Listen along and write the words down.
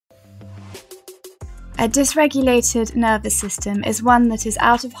A dysregulated nervous system is one that is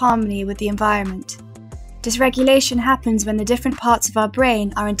out of harmony with the environment. Dysregulation happens when the different parts of our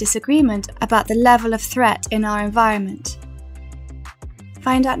brain are in disagreement about the level of threat in our environment.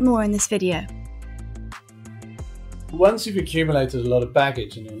 Find out more in this video. Once you've accumulated a lot of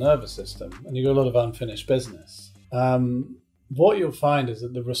baggage in your nervous system and you've got a lot of unfinished business, what you'll find is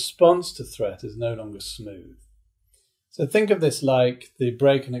that the response to threat is no longer smooth. So think of this like the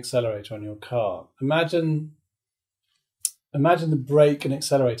brake and accelerator on your car. Imagine the brake and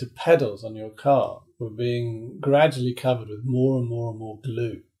accelerator pedals on your car were being gradually covered with more and more and more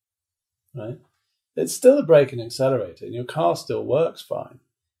glue, right? It's still a brake and accelerator and your car still works fine,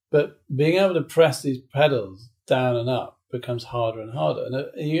 but being able to press these pedals down and up becomes harder and harder.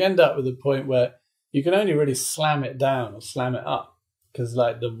 And you end up with a point where you can only really slam it down or slam it up because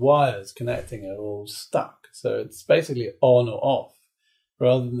like the wires connecting are all stuck. So it's basically on or off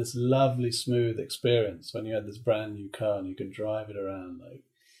rather than this lovely smooth experience when you had this brand new car and you could drive it around like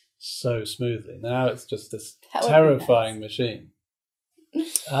so smoothly. Now it's just this terrifying machine.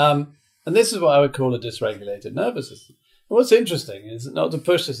 And this is what I would call a dysregulated nervous system. And what's interesting is not to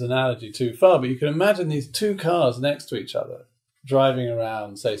push this analogy too far, but you can imagine these two cars next to each other driving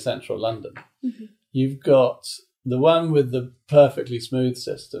around, say, central London. Mm-hmm. You've got the one with the perfectly smooth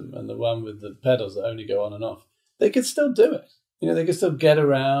system and the one with the pedals that only go on and off. They could still do it. You know, they could still get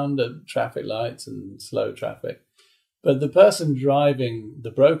around at traffic lights and slow traffic. But the person driving the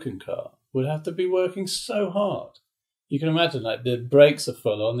broken car would have to be working so hard. You can imagine like the brakes are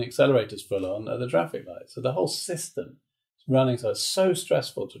full on, the accelerator's full on at the traffic lights. So the whole system is running, so it's so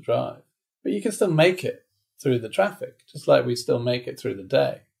stressful to drive. But you can still make it through the traffic, just like we still make it through the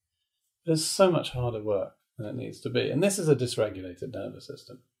day. There's so much harder work than it needs to be. And this is a dysregulated nervous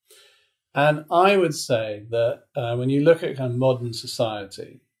system. And I would say that when you look at kind of modern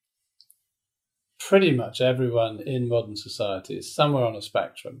society, pretty much everyone in modern society is somewhere on a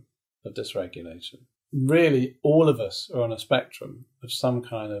spectrum of dysregulation. Really, all of us are on a spectrum of some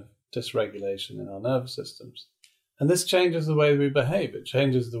kind of dysregulation in our nervous systems. And this changes the way we behave. It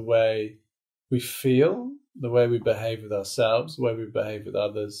changes the way we feel, the way we behave with ourselves, the way we behave with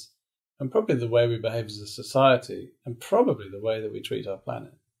others, and probably the way we behave as a society, and probably the way that we treat our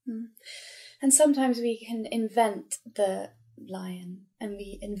planet. Mm. And sometimes we can invent the lion and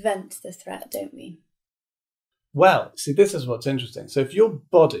we invent the threat, don't we? Well, see, this is what's interesting. So if your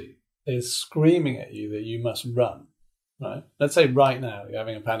body is screaming at you that you must run, right? Let's say right now you're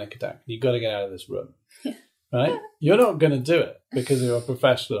having a panic attack and you've got to get out of this room, right? You're not going to do it because you're a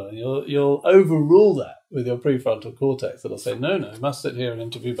professional and you'll overrule that with your prefrontal cortex that'll say, no, you must sit here and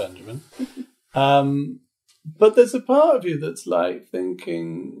interview Benjamin. But there's a part of you that's like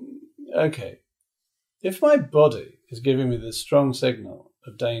thinking, okay, if my body is giving me this strong signal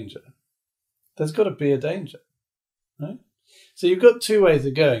of danger, there's got to be a danger, right? So you've got two ways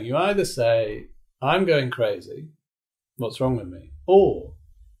of going. You either say, I'm going crazy, what's wrong with me? Or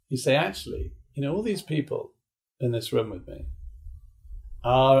you say, actually, you know, all these people in this room with me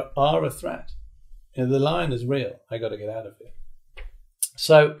are a threat. You know, the lion is real. I got to get out of here.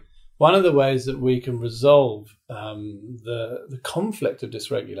 So one of the ways that we can resolve the conflict of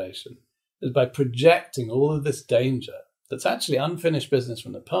dysregulation is by projecting all of this danger that's actually unfinished business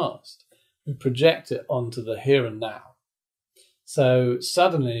from the past. We project it onto the here and now. So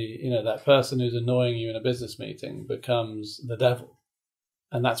suddenly, you know, that person who's annoying you in a business meeting becomes the devil.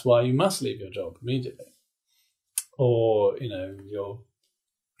 And that's why you must leave your job immediately. Or, you know, your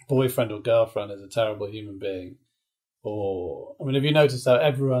boyfriend or girlfriend is a terrible human being. Or, I mean, have you noticed how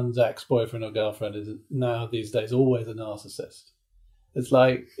everyone's ex-boyfriend or girlfriend is now these days always a narcissist? It's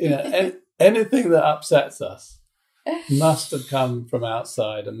like, you know, anything that upsets us must have come from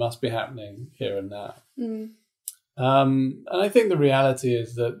outside and must be happening here and now. Mm. And I think the reality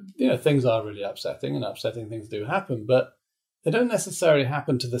is that, you know, things are really upsetting and upsetting things do happen, but they don't necessarily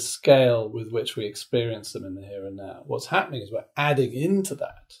happen to the scale with which we experience them in the here and now. What's happening is we're adding into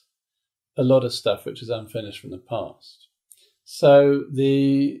that a lot of stuff which is unfinished from the past. So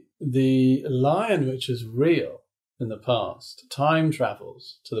the lion which is real in the past time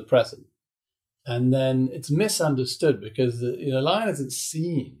travels to the present, and then it's misunderstood because the lion isn't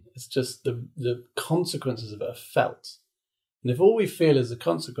seen. It's just the consequences of it are felt. And if all we feel is the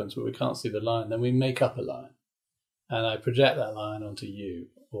consequence, but we can't see the lion, then we make up a lion. And I project that lion onto you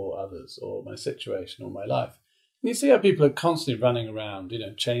or others or my situation or my life. And you see how people are constantly running around, you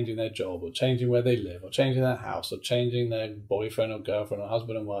know, changing their job or changing where they live or changing their house or changing their boyfriend or girlfriend or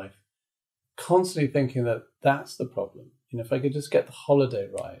husband and wife, constantly thinking that that's the problem. You know, if I could just get the holiday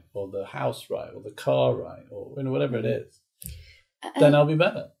right or the house right or the car right or, you know, whatever it is, then I'll be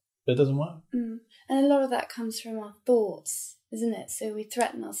better. But it doesn't work. And a lot of that comes from our thoughts, isn't it? So we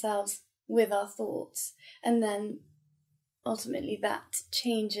threaten ourselves with our thoughts, and then ultimately that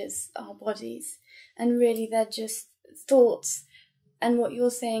changes our bodies. And really they're just thoughts. And what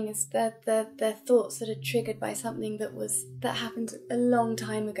you're saying is that they're thoughts that are triggered by something that happened a long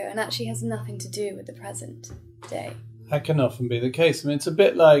time ago and actually has nothing to do with the present day. That can often be the case. I mean, it's a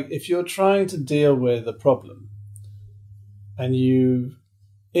bit like if you're trying to deal with a problem and you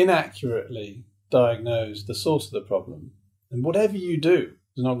inaccurately diagnose the source of the problem, and whatever you do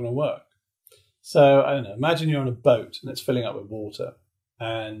is not going to work. So, I don't know, imagine you're on a boat and it's filling up with water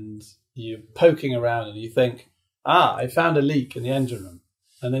and you're poking around and you think, I found a leak in the engine room.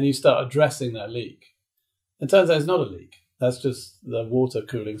 And then you start addressing that leak. It turns out it's not a leak. That's just the water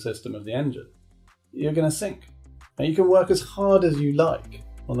cooling system of the engine. You're going to sink. And you can work as hard as you like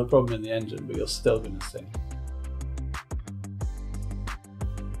on the problem in the engine, but you're still going to sink.